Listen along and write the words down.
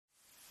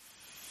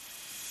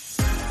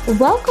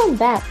Welcome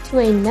back to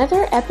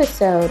another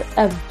episode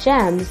of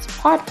GEMS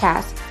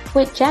podcast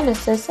with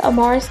Genesis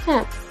Amaris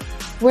Kemp,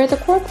 where the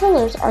core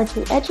pillars are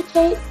to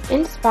educate,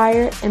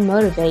 inspire, and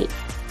motivate.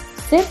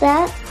 Sit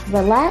back,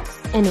 relax,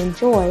 and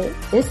enjoy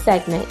this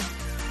segment.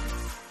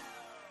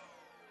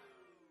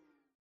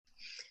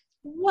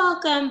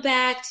 Welcome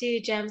back to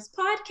GEMS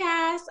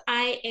podcast.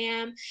 I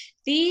am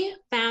the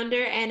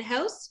founder and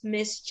host,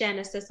 Miss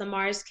Genesis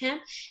Amaris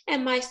Kemp,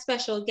 and my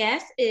special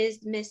guest is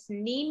Miss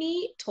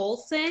Nini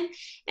Tolson.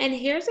 And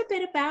here's a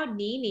bit about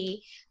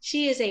Nini.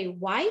 She is a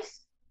wife,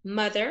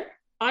 mother,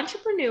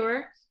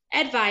 entrepreneur,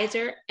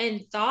 advisor,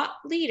 and thought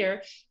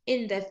leader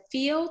in the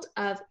field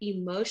of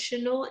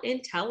emotional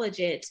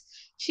intelligence.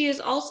 She is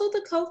also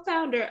the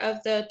co-founder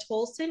of the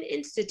Tolson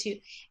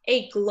Institute,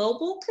 a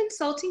global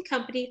consulting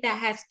company that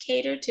has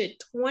catered to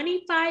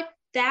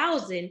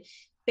 25,000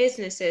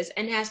 businesses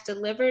and has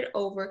delivered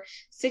over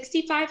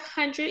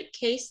 6,500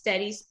 case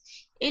studies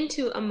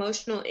into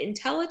emotional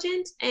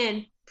intelligence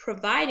and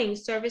providing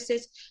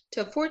services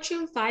to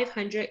Fortune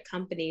 500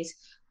 companies,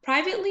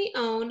 privately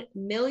owned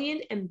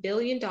million and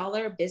billion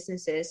dollar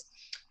businesses.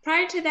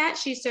 Prior to that,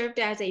 she served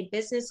as a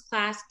business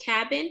class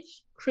cabin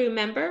crew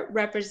member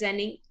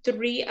representing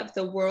 3 of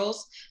the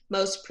world's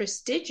most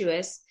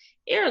prestigious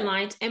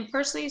airlines and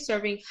personally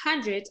serving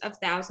hundreds of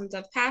thousands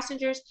of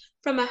passengers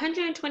from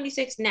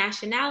 126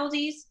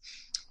 nationalities.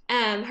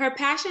 Her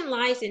passion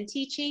lies in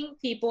teaching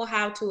people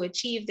how to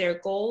achieve their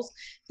goals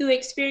who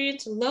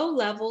experience low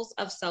levels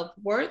of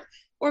self-worth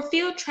or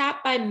feel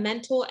trapped by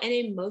mental and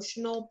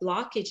emotional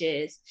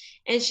blockages.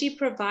 And she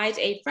provides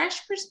a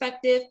fresh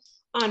perspective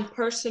on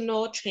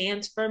personal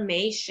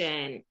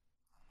transformation.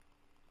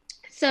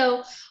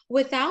 So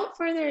without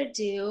further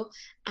ado,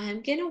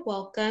 I'm going to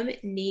welcome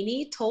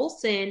Nini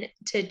Tolson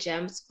to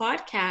GEMS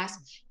podcast,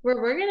 where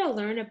we're going to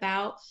learn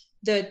about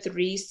the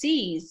 3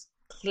 C's: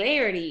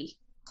 clarity,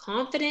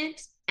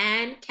 confidence,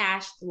 and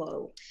cash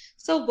flow.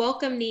 So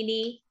welcome,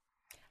 Nini.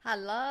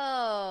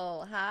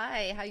 Hello.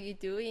 Hi. How you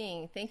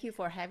doing? Thank you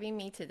for having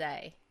me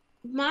today.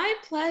 My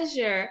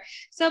pleasure.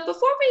 So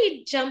before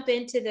we jump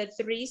into the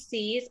 3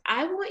 C's,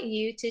 I want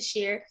you to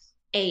share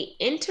a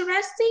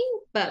interesting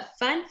but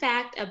fun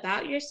fact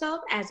about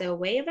yourself as a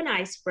way of an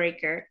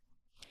icebreaker.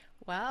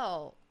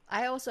 Wow.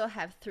 I also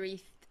have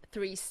three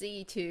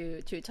C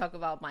to talk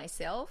about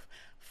myself.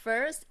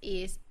 First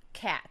is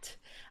cat.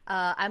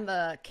 I'm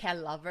a cat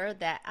lover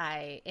that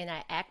I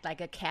act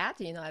like a cat.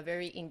 I'm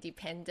very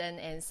independent,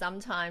 and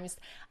sometimes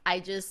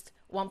I just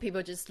want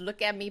people just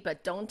look at me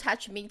but don't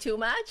touch me too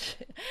much.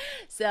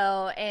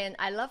 And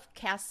I love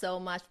cats so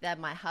much that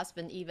my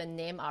husband even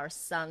named our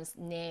son's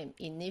name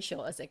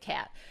initial as a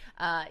cat.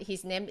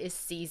 His name is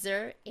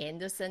Caesar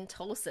Anderson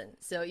Tolson.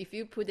 So if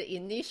you put the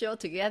initial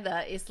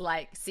together, it's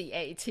like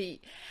CAT.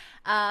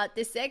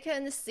 The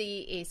second C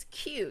is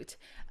cute.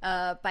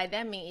 By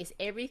that means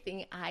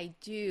everything I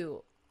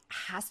do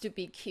has to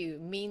be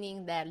cute,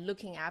 meaning that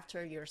looking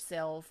after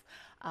yourself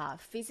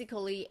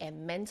physically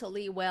and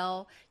mentally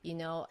well,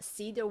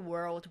 see the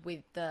world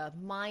with the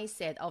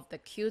mindset of the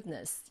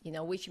cuteness,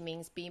 which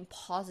means being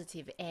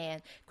positive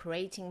and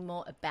creating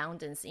more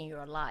abundance in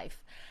your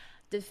life.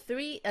 The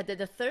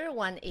third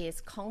one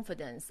is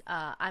confidence.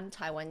 I'm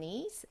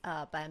Taiwanese,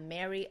 but I'm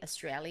married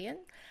Australian.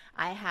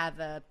 I have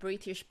a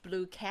British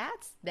blue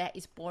cat that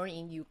is born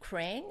in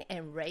Ukraine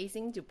and raised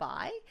in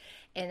Dubai,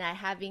 and I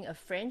having a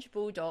French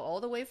bulldog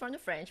all the way from the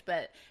French,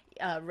 but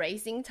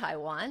raised in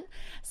Taiwan.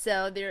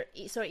 So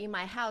in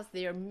my house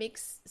there are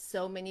mixed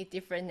so many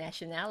different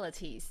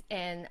nationalities,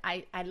 and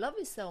I love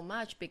it so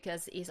much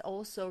because it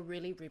also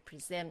really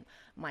represent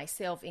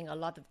myself in a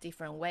lot of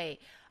different way.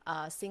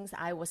 Since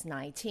I was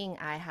 19,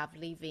 I have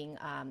lived in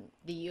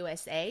the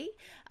USA,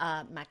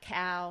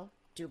 Macau,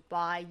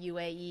 Dubai,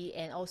 UAE,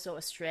 and also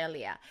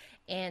Australia.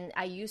 And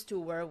I used to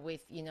work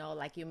with,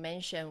 like you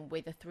mentioned,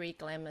 with the 3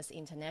 glamorous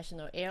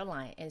international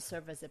airline and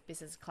serve as a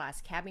business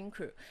class cabin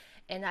crew.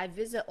 And I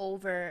visit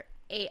over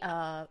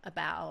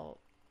about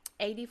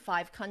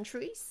 85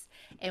 countries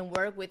and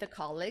work with a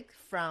colleague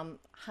from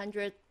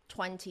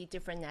 120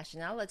 different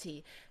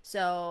nationality.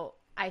 So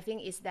I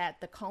think it's that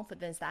the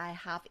confidence that I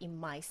have in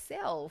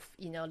myself,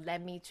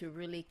 led me to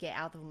really get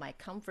out of my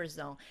comfort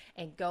zone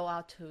and go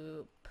out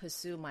to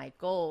pursue my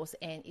goals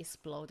and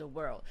explore the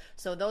world.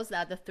 So those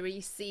are the 3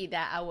 C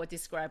that I would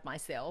describe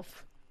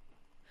myself.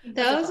 That's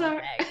a Those fun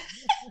are fact.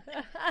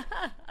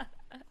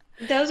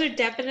 those are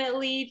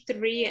definitely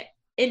 3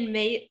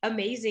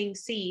 amazing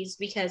C's,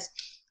 because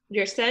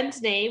your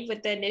son's name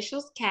with the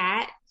initials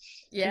cat,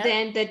 Yeah.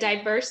 then the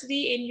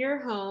diversity in your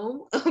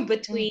home Mm.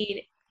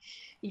 between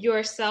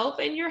yourself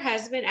and your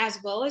husband as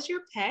well as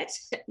your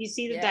pets. You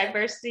see the Yeah.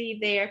 diversity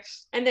there,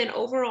 and then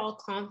overall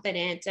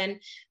confidence.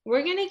 And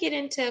we're going to get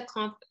into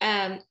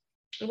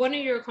one of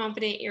your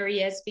confident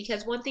areas,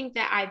 because one thing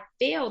that I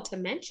failed to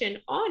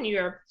mention on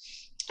your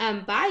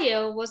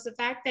bio was the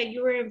fact that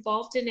you were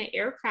involved in an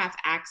aircraft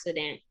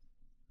accident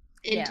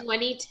in Yeah.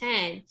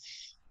 2010.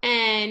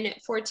 And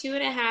for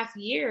 2.5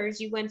 years,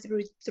 you went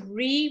through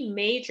three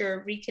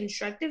major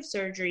reconstructive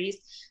surgeries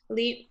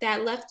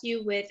that left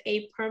you with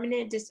a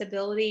permanent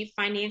disability,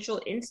 financial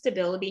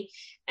instability,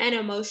 and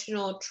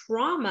emotional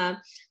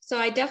trauma. So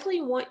I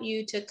definitely want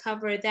you to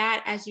cover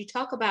that as you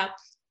talk about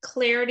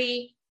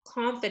clarity,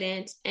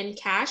 confidence, and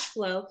cash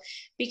flow,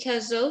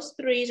 because those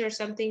threes are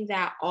something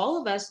that all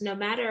of us, no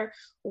matter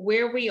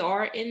where we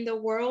are in the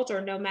world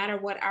or no matter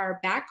what our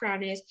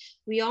background is,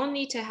 we all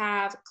need to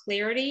have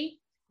clarity.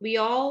 We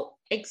all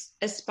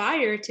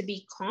aspire to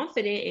be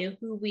confident in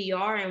who we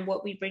are and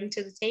what we bring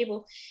to the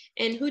table.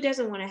 And who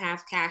doesn't want to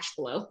have cash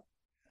flow?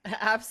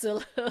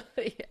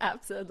 Absolutely,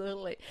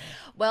 absolutely.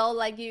 Well,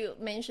 like you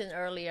mentioned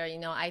earlier,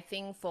 I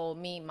think for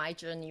me, my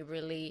journey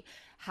really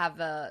have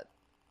a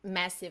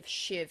massive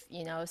shift,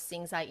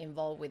 since I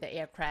involved with the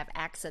aircraft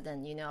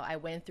accident. I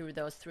went through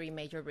those three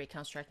major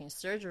reconstruction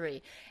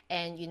surgery,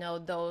 and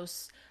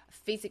those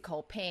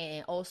physical pain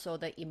and also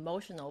the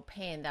emotional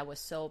pain that was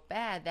so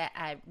bad that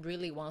I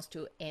really wants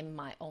to end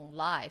my own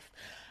life.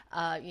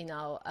 Uh, you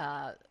know,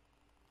 uh,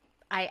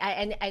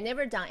 I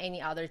never done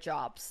any other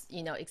jobs,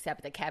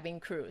 except the cabin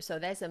crew. So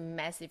that's a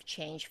massive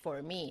change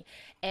for me.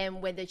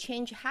 And when the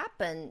change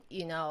happened,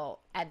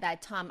 at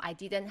that time, I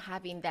didn't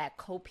have in that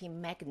coping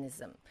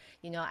mechanism.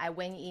 I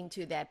went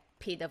into that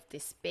pit of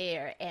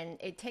despair, and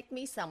it took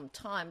me some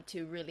time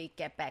to really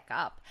get back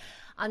up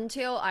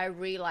until I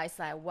realized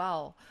that,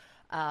 wow,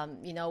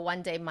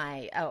 one day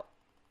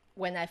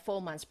when I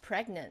 4 months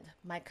pregnant,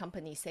 my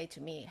company said to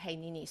me, "Hey,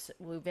 Nini,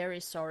 we're very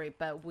sorry,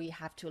 but we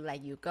have to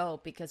let you go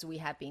because we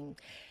have been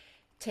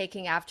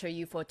taking after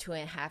you for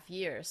 2.5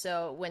 years."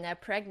 So when I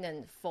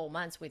pregnant 4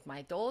 months with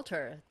my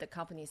daughter, the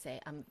company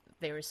said, "I'm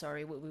very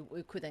sorry,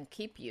 we couldn't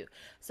keep you."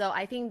 So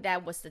I think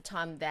that was the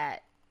time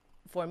that,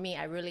 for me,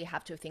 I really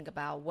have to think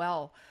about,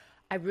 well,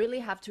 I really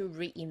have to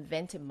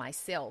reinvent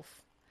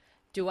myself.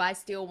 Do I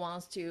still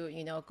want to,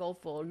 go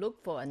for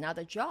look for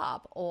another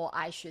job, or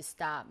I should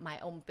start my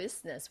own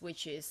business,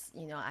 which is,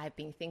 I've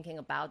been thinking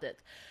about it.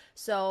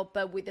 So,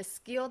 but with the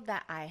skill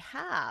that I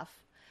have,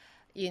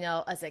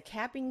 as a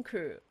cabin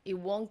crew, it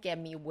won't get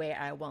me where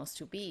I want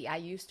to be. I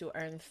used to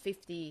earn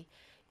 $50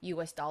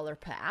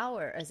 per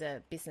hour as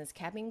a business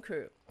cabin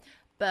crew.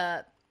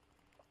 But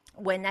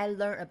when I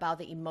learn about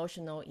the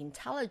emotional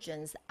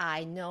intelligence,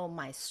 I know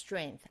my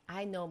strength,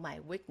 I know my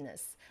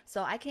weakness.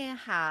 So I can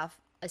have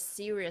a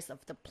series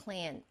of the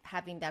plan,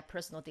 having that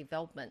personal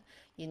development,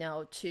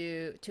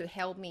 to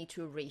help me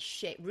to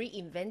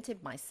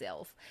reinvent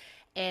myself.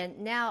 And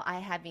now I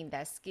having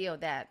that skill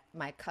that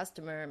my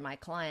customer, my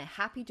client,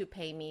 happy to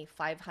pay me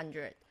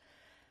 $500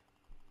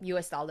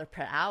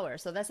 per hour.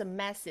 So that's a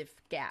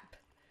massive gap.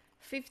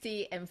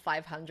 50 and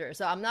 500.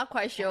 So I'm not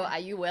quite sure. Are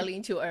you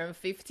willing to earn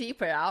 50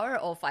 per hour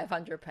or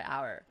 500 per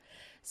hour?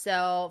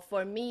 So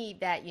for me,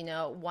 that,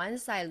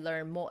 once I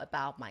learn more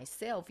about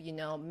myself,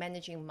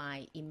 managing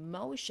my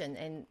emotion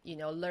and,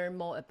 learn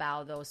more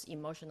about those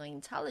emotional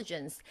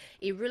intelligence,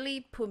 it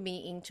really put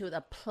me into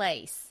the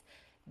place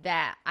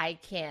that I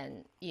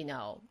can,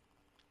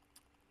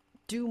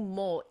 do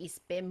more,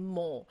 spend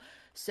more.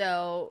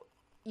 So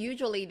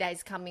usually that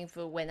is coming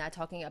through when I'm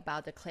talking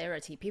about the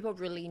clarity. People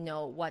really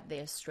know what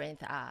their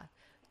strengths are.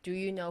 Do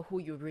you know who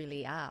you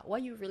really are?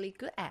 What you're really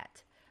good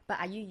at? But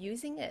are you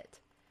using it?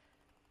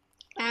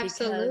 Because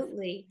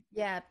Absolutely.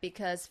 yeah,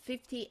 because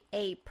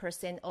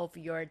 58% of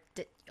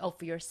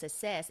your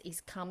success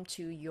is come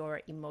to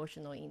your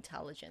emotional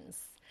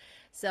intelligence.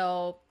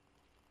 So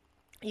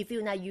if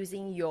you're not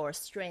using your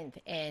strength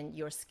and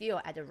your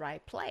skill at the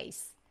right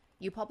place,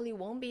 you probably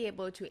won't be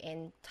able to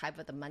earn type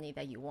of the money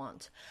that you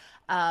want.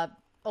 Uh,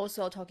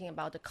 Also talking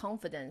about the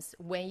confidence,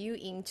 when you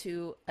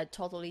into a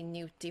totally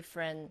new,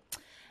 different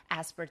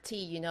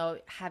expertise,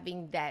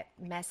 having that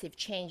massive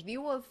change,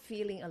 you were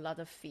feeling a lot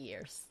of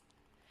fears,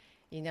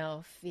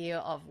 fear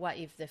of what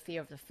if the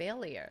fear of the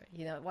failure,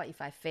 what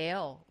if I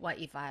fail, what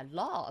if I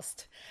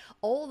lost,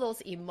 all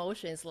those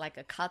emotions like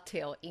a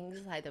cocktail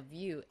inside of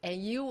you,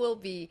 and you will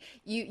be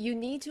you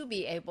need to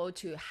be able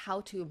to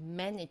how to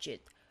manage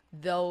it,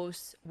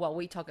 those what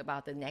we talk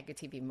about the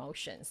negative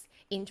emotions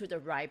into the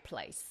right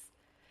place.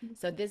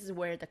 So this is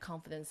where the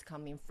confidence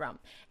coming from.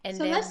 And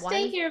So then let's stay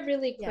once here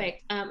really yeah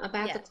quick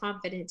about the yeah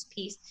confidence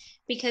piece,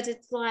 because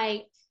it's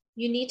like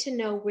you need to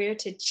know where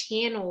to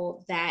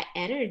channel that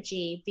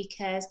energy,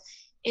 because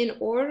in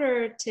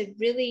order to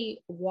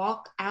really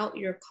walk out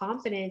your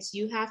confidence,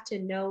 you have to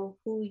know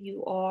who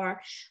you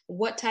are,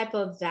 what type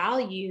of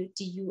value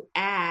do you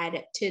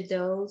add to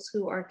those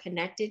who are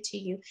connected to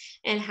you,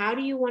 and how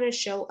do you want to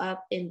show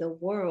up in the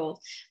world.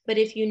 But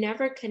if you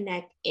never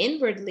connect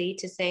inwardly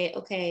to say,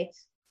 okay,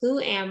 who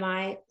am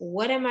I?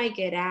 What am I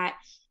good at?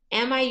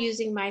 Am I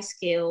using my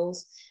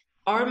skills?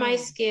 Are my mm,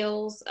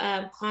 skills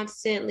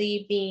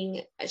constantly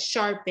being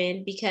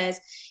sharpened? Because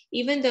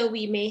even though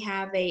we may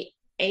have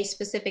a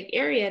specific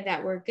area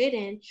that we're good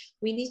in,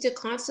 we need to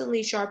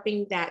constantly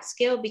sharpen that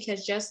skill,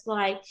 because just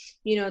like,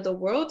 the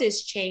world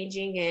is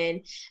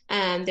changing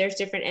and there's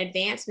different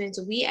advancements,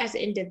 we as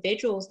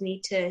individuals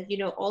need to,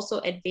 also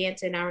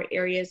advance in our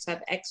areas of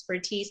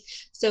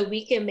expertise so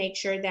we can make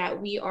sure that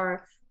we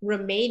are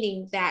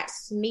remaining that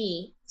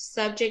SME,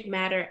 subject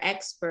matter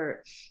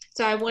expert.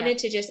 So I Yeah. wanted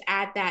to just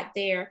add that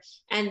there.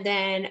 And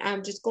then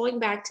just going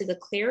back to the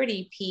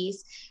clarity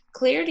piece,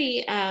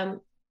 clarity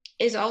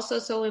is also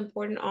so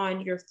important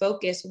on your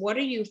focus. What are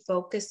you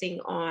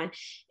focusing on?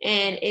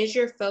 And is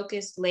your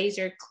focus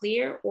laser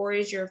clear, or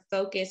is your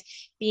focus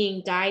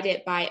being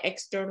guided by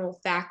external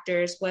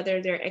factors,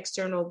 whether they're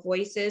external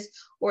voices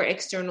or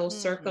external Mm.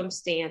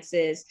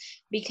 circumstances?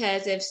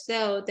 Because if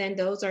so, then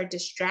those are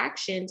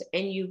distractions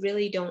and you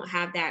really don't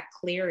have that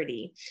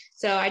clarity.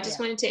 So I just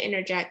Yeah. wanted to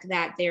interject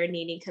that there,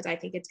 Nini, because I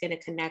think it's going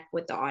to connect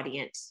with the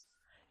audience.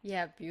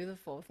 Yeah,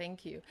 beautiful.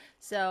 Thank you.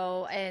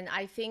 So, and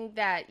I think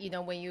that,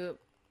 when you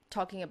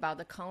talking about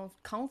the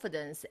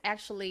confidence,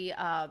 actually,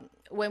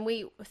 when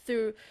we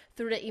through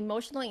the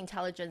emotional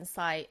intelligence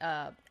side,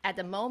 at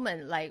the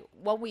moment, like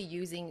what we're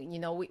using,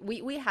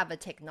 we have a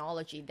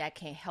technology that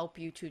can help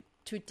you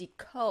to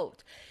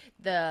decode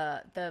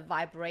the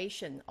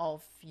vibration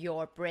of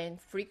your brain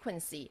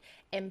frequency,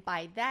 and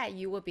by that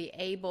you will be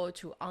able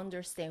to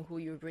understand who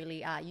you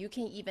really are. You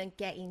can even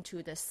get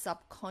into the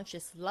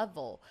subconscious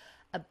level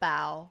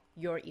about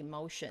your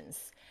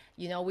emotions.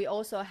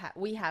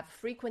 We have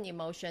frequent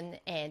emotion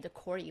and the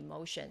core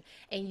emotion,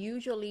 and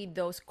usually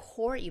those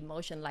core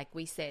emotion, like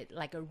we said,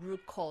 like a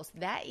root cause,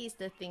 that is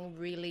the thing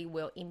really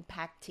will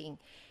impacting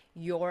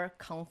your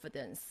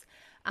confidence.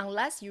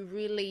 Unless you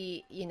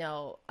really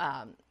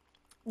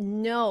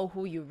know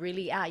who you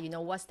really are,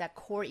 what's that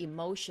core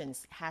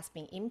emotions has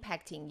been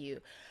impacting you,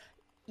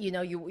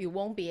 you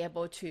won't be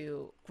able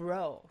to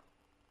grow.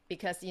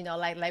 Because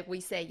like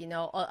we say,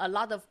 a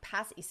lot of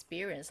past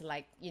experience,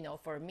 like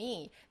for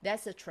me,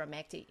 that's a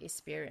traumatic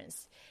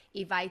experience.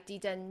 If I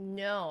didn't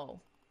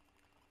know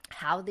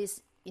how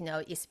this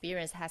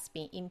experience has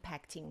been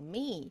impacting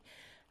me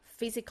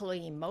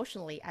physically,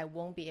 emotionally, I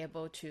won't be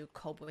able to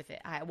cope with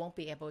it. I won't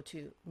be able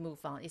to move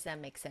on. Does that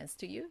make sense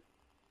to you?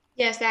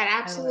 Yes, that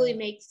absolutely Oh,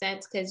 makes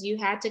sense, because you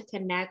had to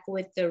connect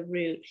with the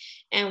root.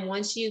 And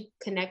once you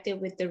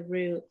connected with the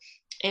root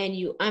and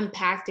you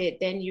unpacked it,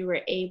 then you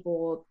were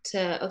able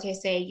to, okay,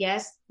 say,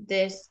 yes,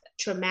 this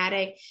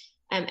traumatic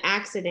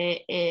accident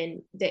in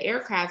the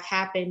aircraft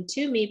happened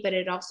to me, but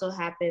it also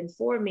happened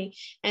for me.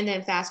 And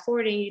then fast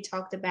forwarding, you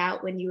talked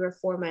about when you were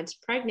 4 months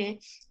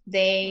pregnant,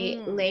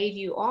 they mm, laid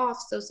you off.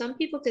 So some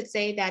people could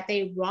say that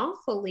they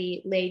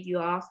wrongfully laid you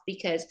off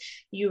because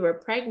you were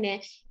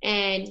pregnant,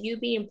 and you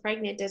being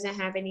pregnant doesn't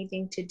have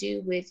anything to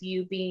do with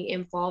you being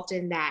involved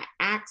in that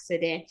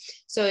accident.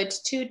 So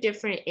it's two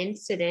different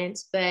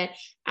incidents. But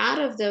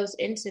out of those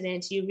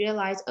incidents, you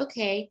realize,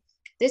 okay,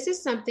 this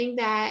is something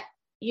that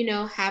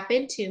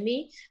happened to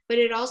me, but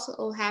it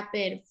also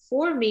happened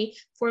for me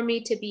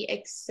to be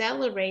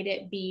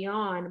accelerated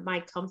beyond my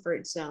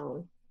comfort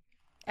zone.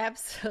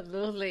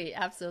 absolutely,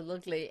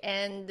 absolutely.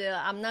 And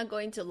I'm not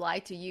going to lie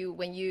to you,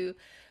 when you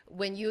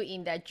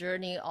in that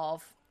journey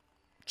of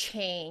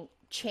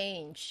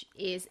change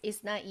is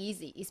it's not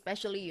easy.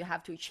 Especially you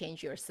have to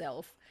change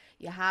yourself,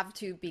 you have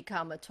to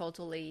become a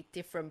totally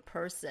different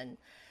person.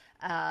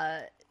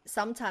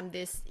 Sometimes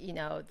this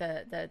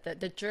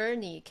the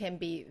journey can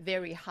be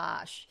very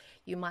harsh.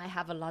 You might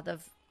have a lot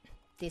of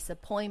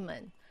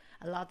disappointment,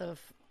 a lot of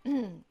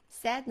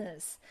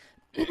sadness.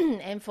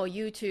 And for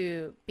you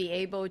to be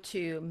able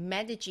to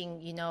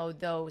managing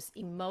those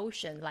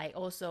emotions, like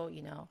also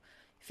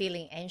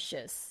feeling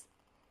anxious,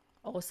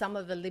 or some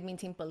of the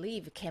limiting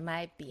belief, can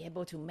I be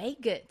able to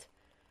make it,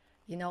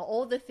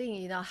 all the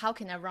thing, how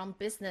can I run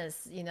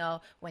business,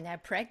 when I'm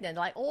pregnant,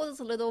 like all those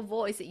little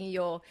voice in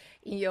your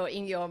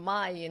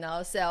mind,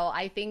 so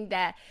I think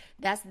that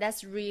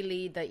that's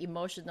really the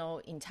emotional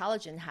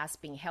intelligence has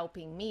been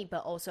helping me,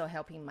 but also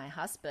helping my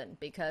husband,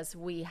 because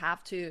we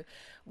have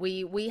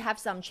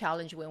some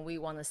challenge when we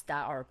want to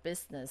start our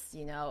business.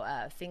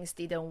 Things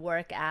didn't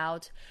work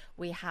out.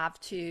 We have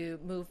to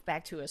move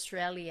back to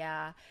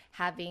Australia,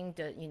 having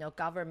the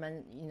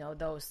government,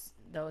 those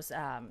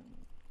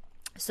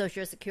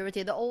social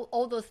security,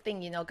 all those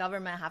things,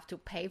 government have to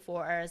pay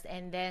for us.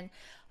 And then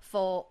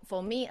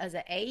for me as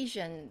an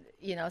Asian,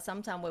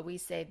 sometimes when we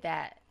say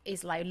that,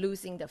 it's like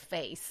losing the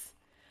face,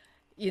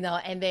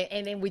 and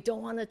then we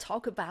don't want to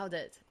talk about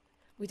it.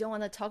 We don't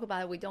want to talk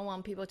about it. We don't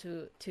want people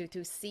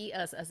to see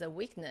us as a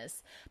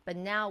weakness. But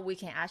now we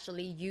can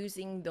actually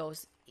using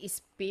those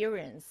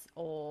experience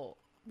or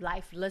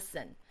life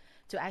lesson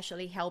to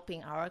actually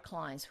helping our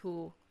clients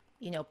who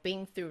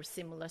been through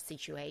similar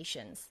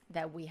situations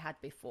that we had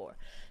before.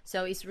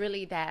 So it's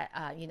really that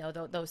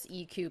those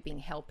EQ been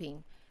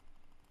helping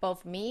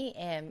both me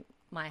and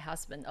my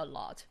husband a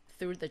lot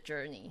through the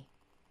journey.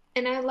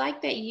 And I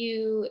like that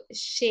you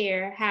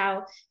share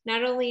how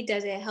not only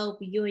does it help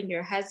you and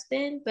your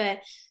husband, but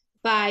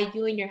by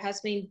you and your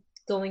husband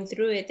going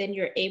through it, then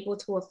you're able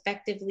to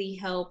effectively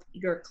help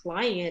your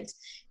clients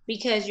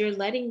because you're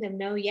letting them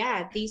know,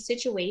 yeah, these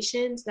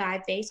situations that I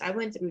face, I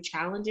went through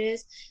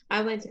challenges,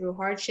 I went through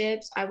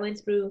hardships, I went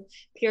through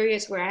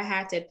periods where I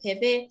had to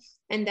pivot.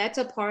 And that's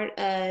a part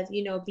of,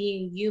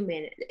 being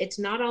human. It's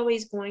not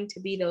always going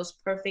to be those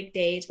perfect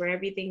days where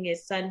everything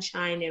is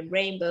sunshine and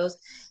rainbows.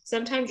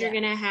 Sometimes you're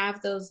Yeah. going to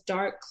have those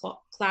dark,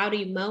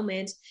 cloudy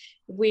moments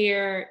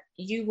where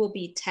you will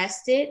be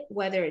tested,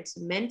 whether it's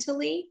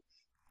mentally,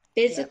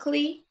 Yep.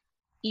 physically,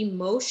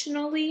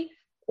 emotionally,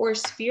 or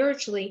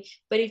spiritually.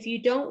 But if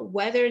you don't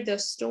weather the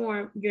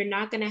storm, you're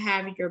not going to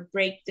have your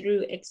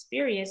breakthrough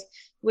experience,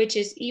 which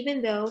is,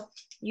 even though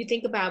you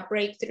think about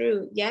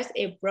breakthrough, yes,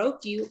 it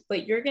broke you,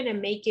 but you're going to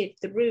make it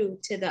through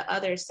to the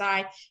other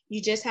side.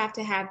 You just have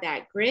to have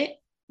that grit.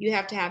 You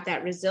have to have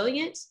that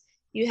resilience.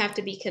 You have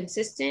to be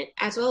consistent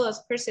as well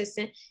as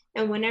persistent.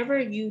 And whenever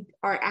you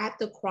are at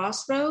the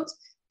crossroads,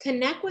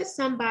 connect with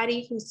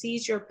somebody who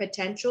sees your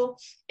potential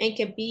and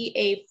can be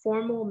a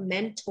formal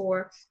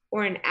mentor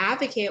or an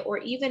advocate or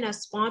even a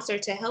sponsor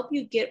to help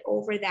you get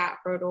over that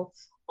hurdle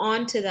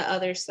onto the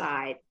other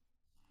side.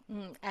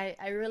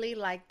 I really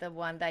like the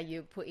one that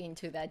you put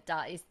into that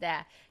dot is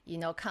that,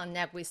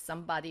 connect with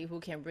somebody who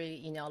can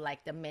really,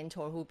 like the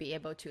mentor who be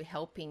able to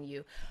helping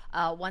you.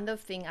 One of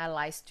the thing I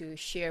like to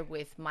share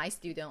with my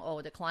student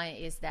or the client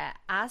is that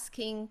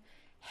asking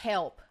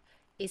help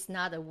is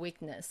not a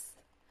weakness.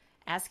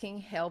 Asking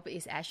help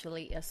is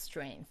actually a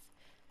strength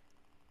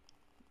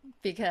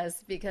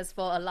because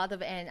for a lot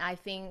of, and I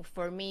think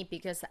for me,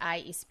 because I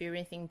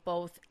experiencing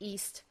both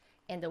east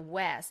and the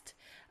west,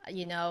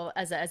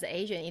 as an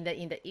Asian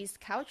in the east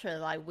culture,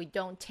 like we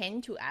don't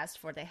tend to ask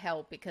for the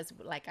help because,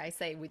 like I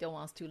say, we don't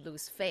want to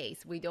lose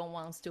face, we don't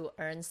want to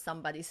earn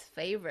somebody's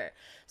favor.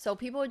 So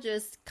people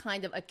just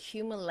kind of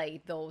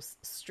accumulate those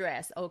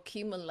stress or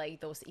accumulate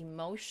those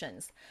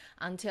emotions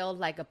until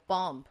like a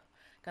bomb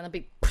gonna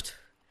be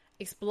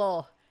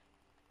explode.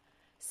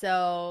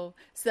 So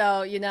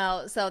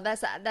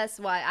that's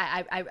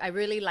why I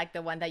really like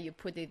the one that you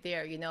put it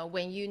there.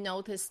 When you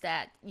notice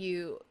that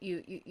you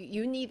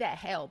need that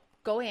help,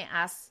 go and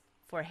ask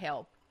for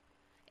help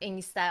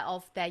instead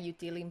of that you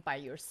dealing by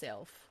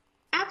yourself.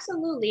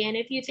 Absolutely. And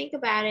if you think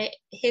about it,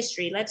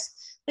 history,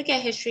 let's look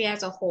at history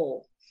as a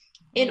whole.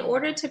 In Mm,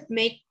 order to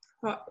make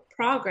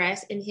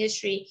progress in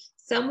history,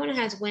 someone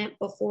has went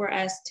before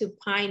us to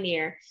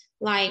pioneer.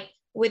 Like,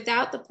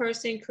 without the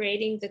person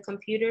creating the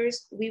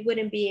computers, we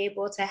wouldn't be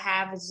able to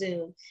have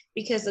Zoom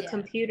because the yeah.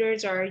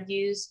 computers are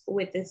used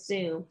with the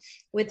Zoom.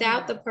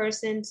 Without Mm, the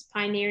person's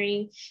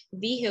pioneering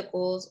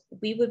vehicles,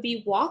 we would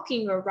be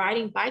walking or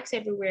riding bikes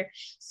everywhere.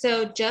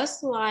 So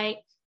just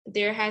like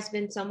there has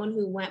been someone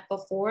who went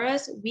before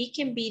us, we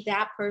can be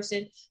that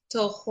person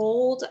to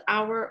hold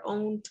our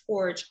own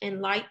torch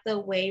and light the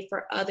way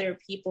for other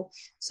people.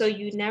 So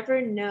you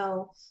never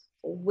know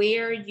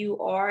where you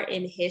are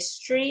in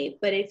history,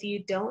 but if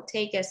you don't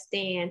take a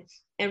stand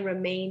and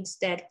remain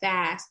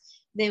steadfast,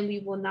 then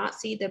we will not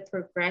see the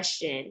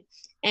progression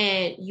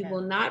and you yeah.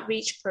 will not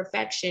reach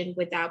perfection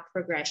without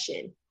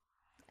progression.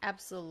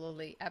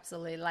 Absolutely,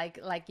 absolutely.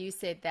 Like you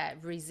said,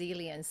 that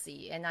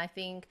resiliency, and I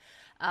think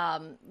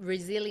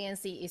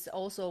resiliency is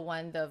also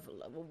one of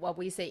what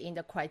we say in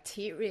the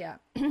criteria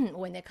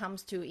when it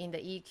comes to in the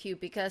EQ.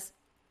 Because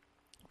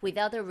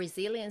without the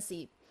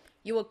resiliency,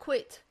 you will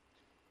quit.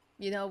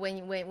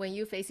 When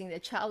you're facing the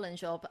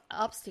challenge of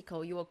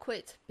obstacle, you will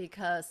quit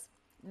because,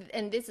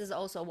 and this is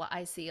also what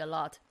I see a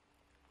lot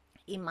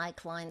in my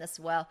client as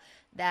well,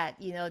 that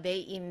they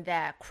in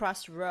that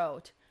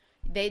crossroad,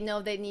 they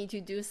know they need to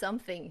do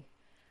something,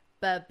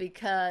 but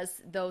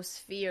because those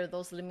fear,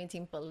 those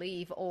limiting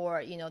belief,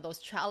 or those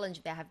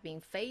challenge they have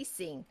been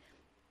facing,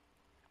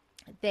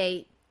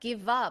 they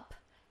give up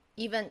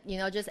even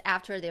just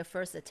after their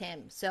first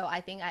attempt. So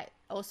I think I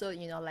also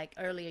like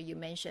earlier you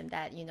mentioned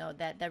that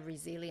that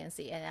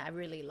resiliency, and I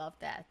really love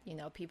that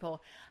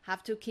people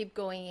have to keep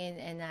going in.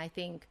 And I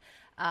think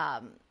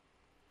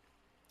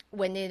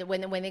when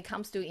it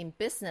comes to in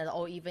business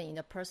or even in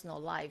a personal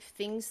life,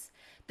 things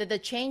that the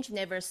change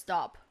never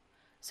stop.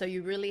 So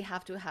you really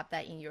have to have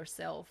that in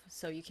yourself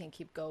so you can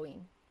keep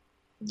going.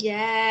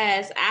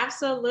 Yes,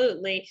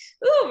 absolutely.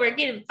 Ooh, we're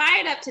getting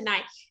fired up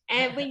tonight.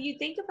 And when you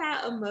think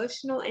about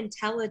emotional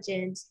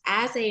intelligence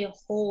as a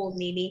whole,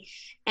 Nini,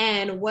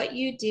 and what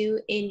you do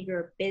in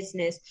your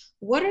business,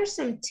 what are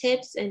some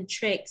tips and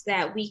tricks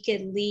that we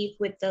could leave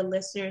with the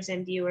listeners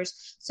and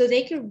viewers so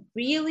they could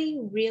really,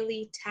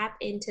 really tap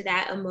into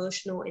that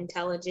emotional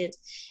intelligence?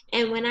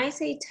 And when I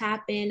say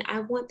tap in, I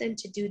want them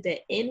to do the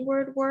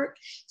inward work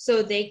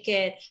so they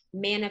could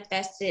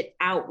manifest it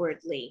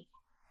outwardly.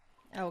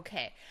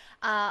 Okay.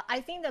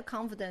 I think the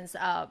confidence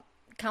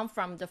come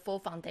from the full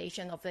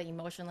foundation of the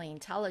emotional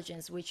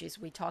intelligence, which is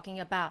we're talking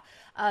about.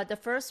 The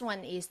first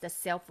one is the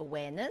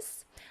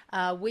self-awareness,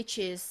 which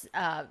is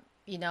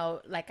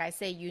like I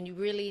say, you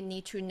really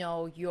need to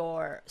know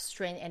your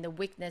strength and the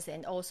weakness,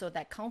 and also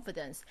that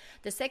confidence.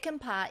 The second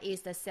part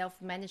is the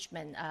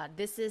self-management.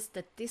 This is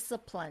the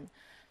discipline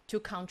to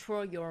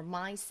control your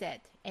mindset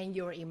and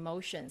your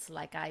emotions.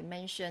 Like I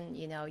mentioned,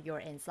 your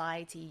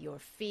anxiety, your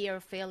fear,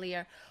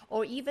 failure,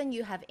 or even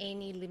you have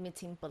any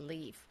limiting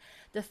belief.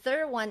 The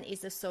third one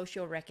is the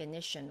social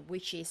recognition,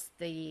 which is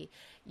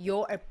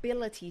your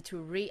ability to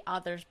read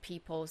other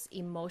people's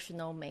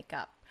emotional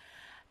makeup.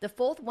 The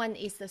fourth one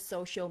is the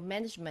social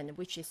management,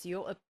 which is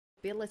your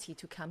ability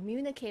to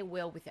communicate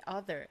well with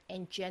others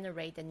and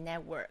generate a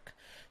network.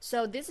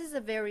 So this is a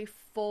very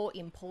four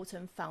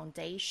important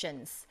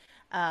foundations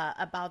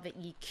about the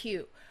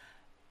EQ.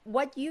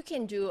 What you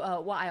can do,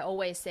 what I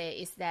always say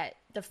is that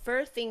the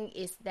first thing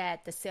is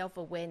that the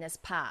self-awareness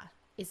part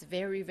is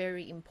very,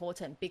 very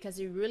important, because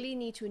you really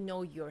need to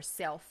know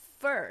yourself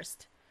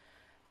first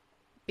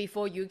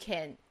before you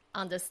can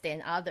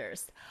understand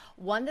others.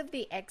 One of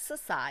the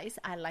exercise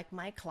I like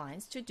my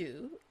clients to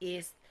do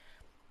is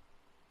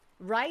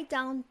write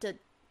down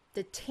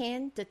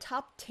the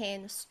top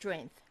 10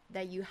 strengths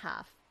that you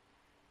have.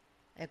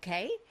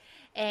 Okay?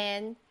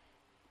 And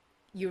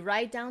you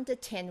write down the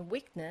 10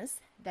 weakness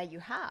that you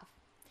have.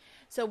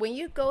 So when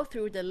you go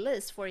through the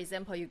list, for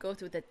example, you go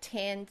through the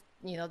 10,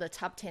 the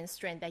top 10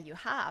 strengths that you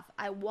have,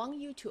 I want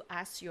you to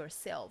ask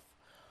yourself,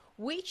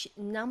 which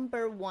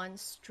number one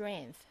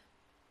strength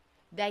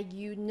that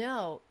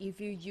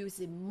if you use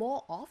it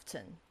more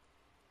often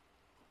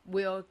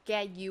will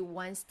get you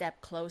one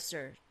step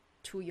closer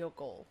to your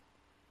goal.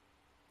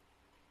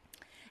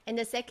 And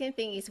the second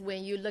thing is,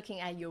 when you're looking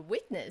at your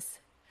weakness,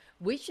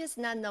 which is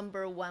not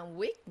number one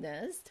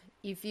weakness,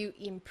 if you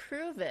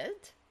improve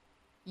it,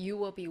 you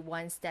will be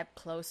one step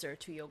closer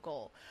to your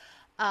goal.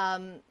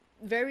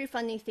 Very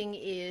funny thing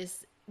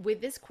is, with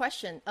this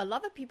question, a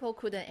lot of people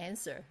couldn't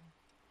answer.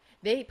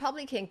 They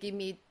probably can give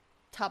me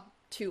top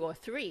 2 or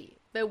 3,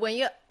 but when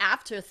you're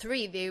after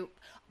 3, the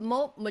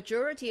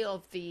majority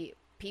of the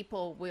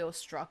people will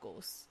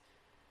struggles.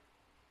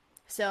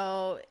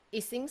 So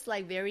it seems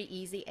like very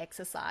easy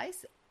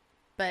exercise,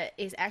 but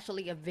it's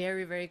actually a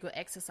very, very good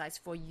exercise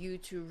for you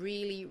to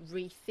really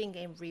rethink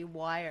and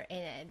rewire.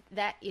 And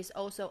that is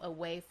also a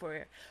way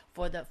for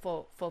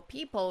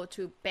people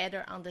to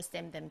better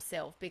understand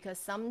themselves, because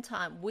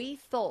sometimes we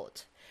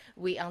thought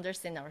we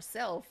understand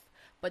ourselves,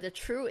 but the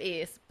truth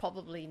is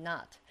probably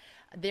not.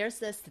 There's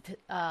the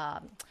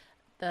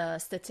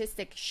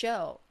statistics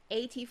show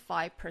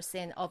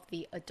 85% of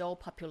the adult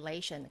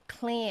population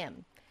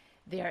claim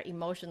their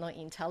emotional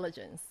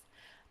intelligence,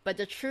 but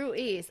the truth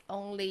is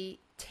only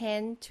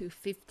 10 to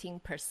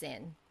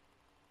 15%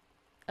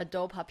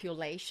 adult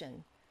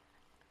population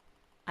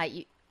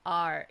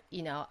are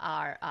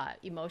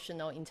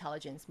emotional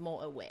intelligence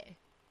more aware.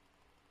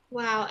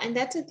 Wow, and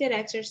that's a good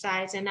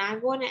exercise. And I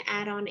want to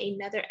add on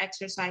another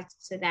exercise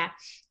to that,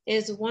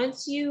 is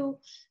once you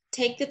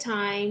take the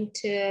time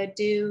to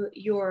do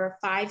your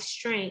 5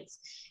 strengths,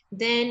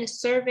 then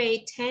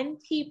survey 10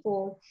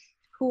 people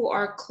who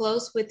are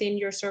close within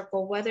your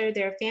circle, whether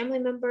they're family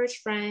members,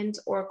 friends,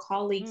 or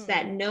colleagues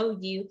that know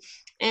you,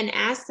 and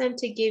ask them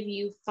to give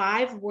you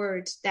 5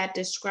 words that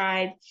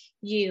describe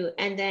you.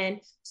 And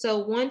then, so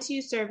once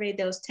you survey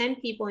those 10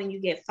 people and you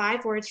get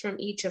 5 words from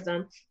each of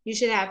them, you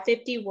should have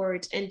 50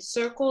 words, and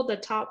circle the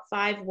top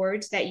 5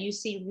 words that you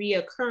see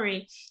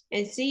reoccurring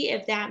and see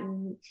if that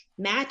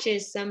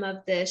matches some of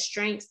the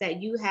strengths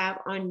that you have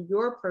on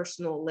your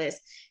personal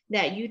list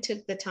that you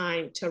took the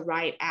time to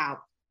write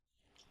out.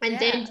 And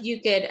then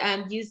you could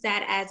use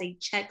that as a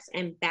checks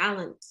and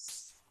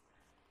balance.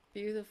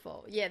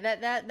 Beautiful. Yeah,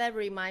 that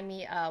remind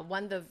me.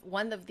 One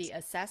of the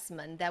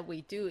assessment that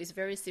we do is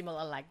very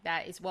similar like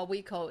that. It's what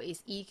we call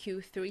is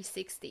EQ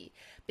 360,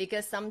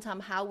 because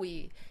sometimes how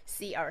we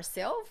see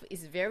ourselves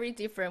is very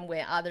different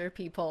when other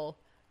people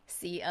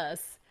see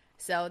us.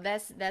 So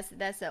that's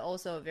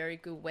also a very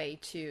good way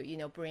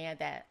to bring out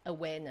that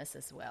awareness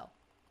as well.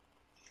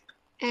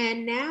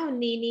 And now,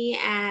 Nini,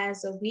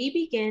 as we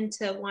begin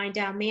to wind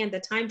down, man, the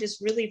time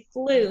just really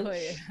flew. Oh,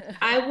 yeah.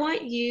 I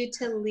want you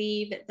to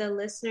leave the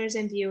listeners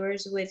and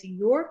viewers with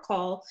your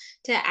call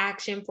to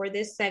action for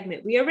this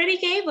segment. We already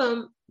gave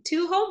them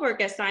 2 homework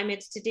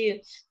assignments to do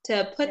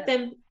to put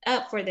them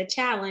up for the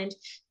challenge.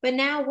 But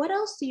now, what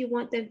else do you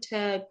want them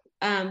to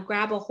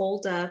grab a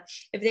hold of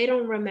if they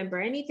don't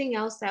remember anything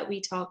else that we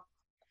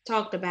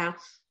talked about?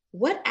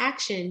 What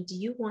action do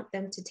you want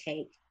them to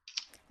take?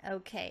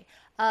 Okay.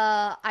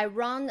 I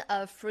run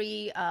a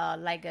free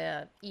like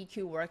a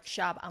EQ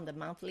workshop on the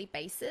monthly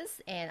basis,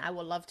 and I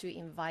would love to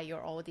invite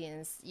your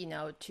audience,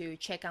 to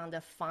check out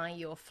the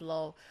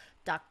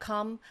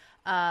findyourflow.com.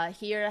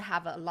 Here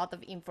have a lot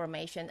of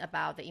information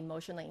about the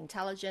emotional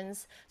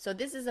intelligence. So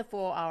this is a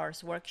 4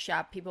 hours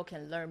workshop. People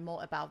can learn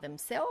more about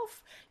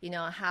themselves,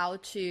 how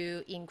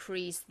to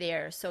increase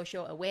their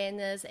social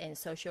awareness and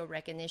social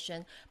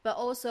recognition, but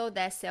also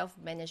that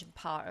self-management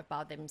part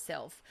about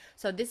themselves.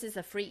 So this is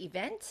a free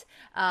event.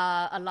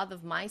 A lot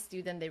of my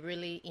students, they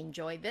really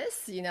enjoy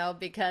this,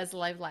 because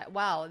like,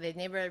 wow, they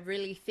never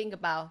really think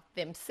about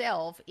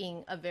themselves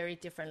in a very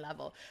different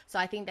level. So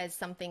I think that's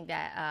something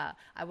that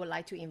I would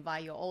like to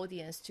invite your audience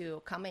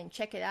to come and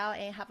check it out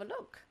and have a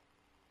look.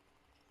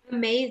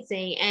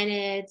 Amazing. And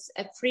it's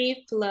a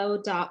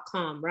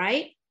freeflow.com,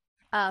 right?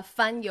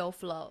 Find Your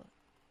Flow.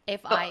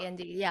 Find,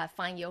 yeah,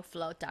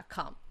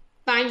 findyourflow.com.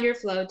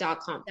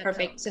 Findyourflow.com.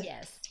 Perfect. So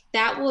yes.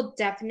 that will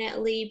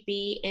definitely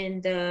be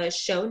in the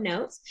show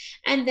notes.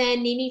 And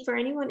then, Nini, for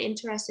anyone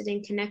interested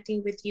in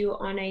connecting with you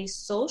on a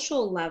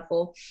social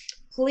level,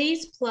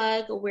 please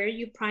plug where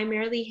you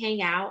primarily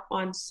hang out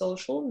on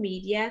social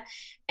media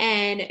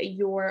and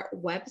your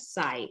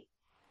website.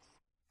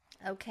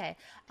 Okay.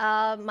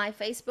 My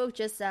Facebook,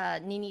 just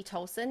Nini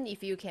Tolson.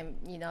 If you can,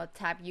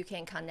 tap, you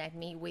can connect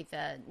me with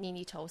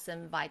Nini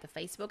Tolson via the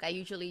Facebook. I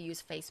usually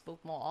use Facebook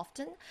more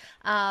often.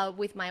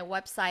 With my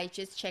website,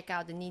 just check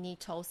out the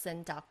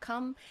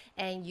ninitolson.com,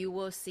 and you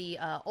will see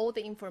all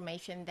the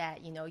information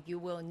that, you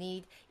will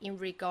need in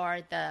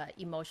regard the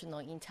emotional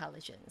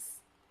intelligence.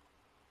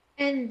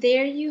 And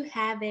there you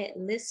have it,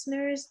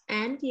 listeners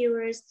and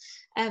viewers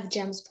of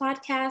GEMS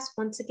Podcast.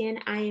 Once again,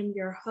 I am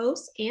your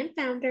host and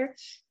founder,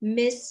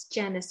 Miss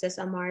Genesis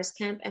Amaris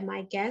Kemp, and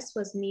my guest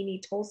was Nini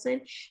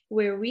Tolson,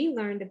 where we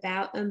learned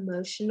about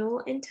emotional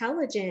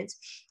intelligence.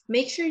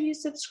 Make sure you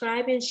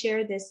subscribe and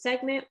share this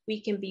segment.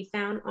 We can be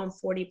found on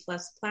 40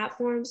 plus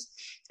platforms,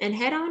 and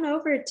head on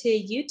over to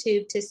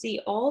YouTube to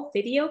see all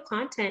video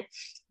content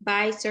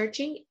by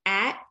searching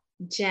at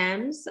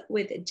GEMS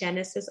with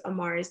Genesis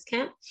Amaris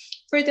Kemp.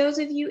 For those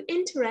of you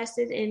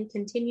interested in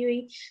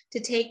continuing to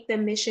take the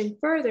mission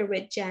further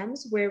with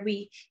GEMS, where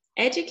we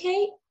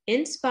educate,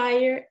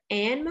 inspire,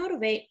 and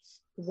motivate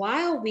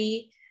while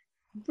we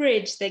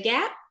bridge the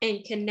gap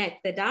and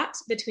connect the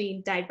dots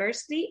between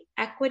diversity,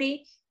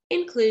 equity,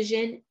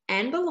 inclusion,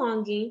 and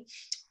belonging,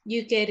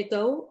 you could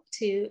go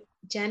to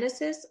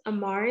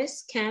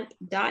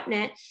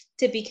genesisamarisKemp.net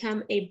to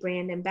become a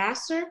brand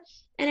ambassador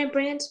and a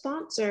brand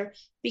sponsor,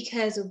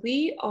 because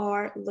we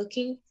are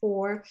looking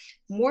for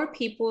more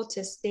people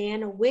to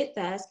stand with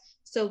us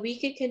so we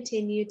could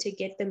continue to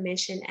get the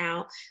mission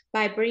out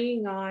by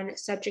bringing on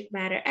subject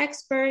matter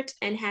experts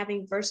and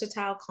having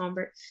versatile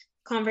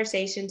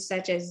conversations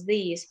such as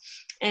these.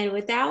 And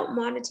without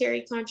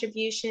monetary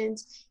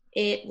contributions,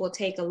 it will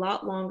take a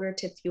lot longer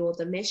to fuel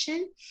the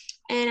mission.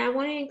 And I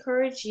want to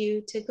encourage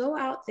you to go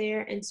out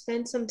there and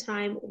spend some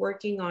time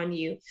working on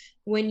you.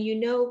 When you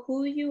know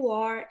who you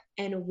are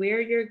and where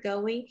you're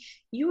going,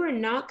 you are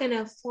not going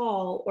to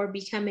fall or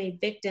become a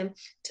victim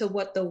to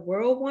what the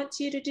world wants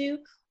you to do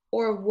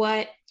or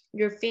what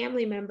your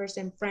family members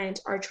and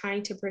friends are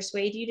trying to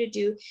persuade you to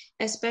do,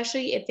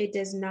 especially if it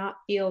does not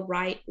feel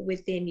right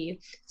within you.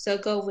 So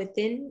go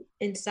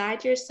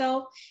inside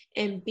yourself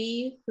and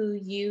be who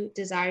you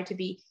desire to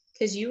be,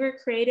 because you were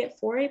created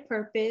for a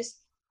purpose,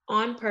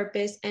 on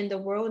purpose, and the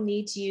world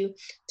needs you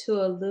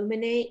to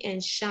illuminate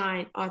and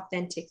shine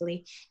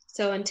authentically.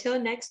 So until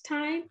next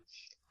time,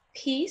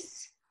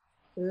 peace,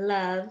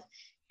 love,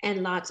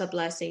 and lots of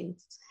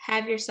blessings.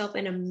 Have yourself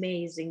an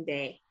amazing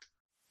day.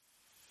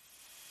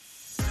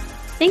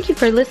 Thank you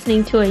for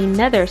listening to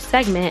another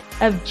segment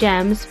of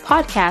GEMS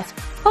Podcast.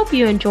 Hope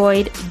you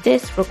enjoyed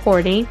this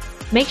recording.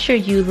 Make sure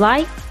you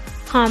like,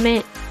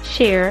 comment,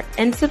 share,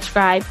 and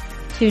subscribe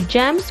to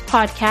GEMS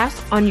Podcast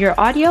on your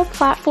audio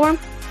platform,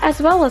 as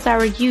well as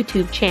our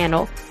YouTube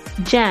channel,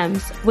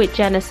 GEMS with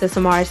Genesis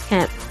Amaris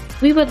Kemp.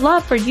 We would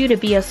love for you to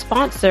be a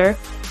sponsor,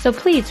 so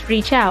please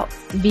reach out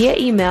via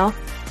email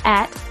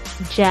at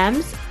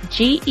GEMS,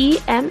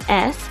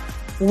 GEMS,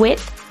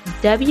 with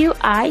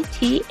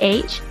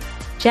WITH,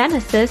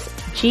 Genesis,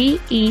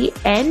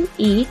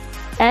 GENESIS,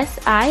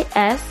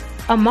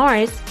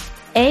 Amaris,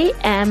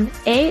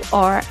 AMARIS,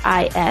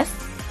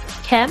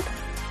 Kemp,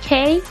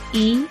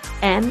 KEMP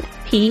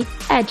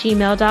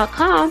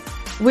 @gmail.com,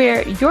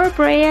 where your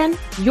brand,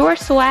 your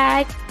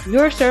swag,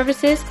 your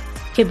services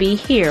could be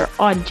here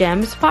on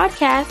GEMS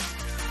Podcast.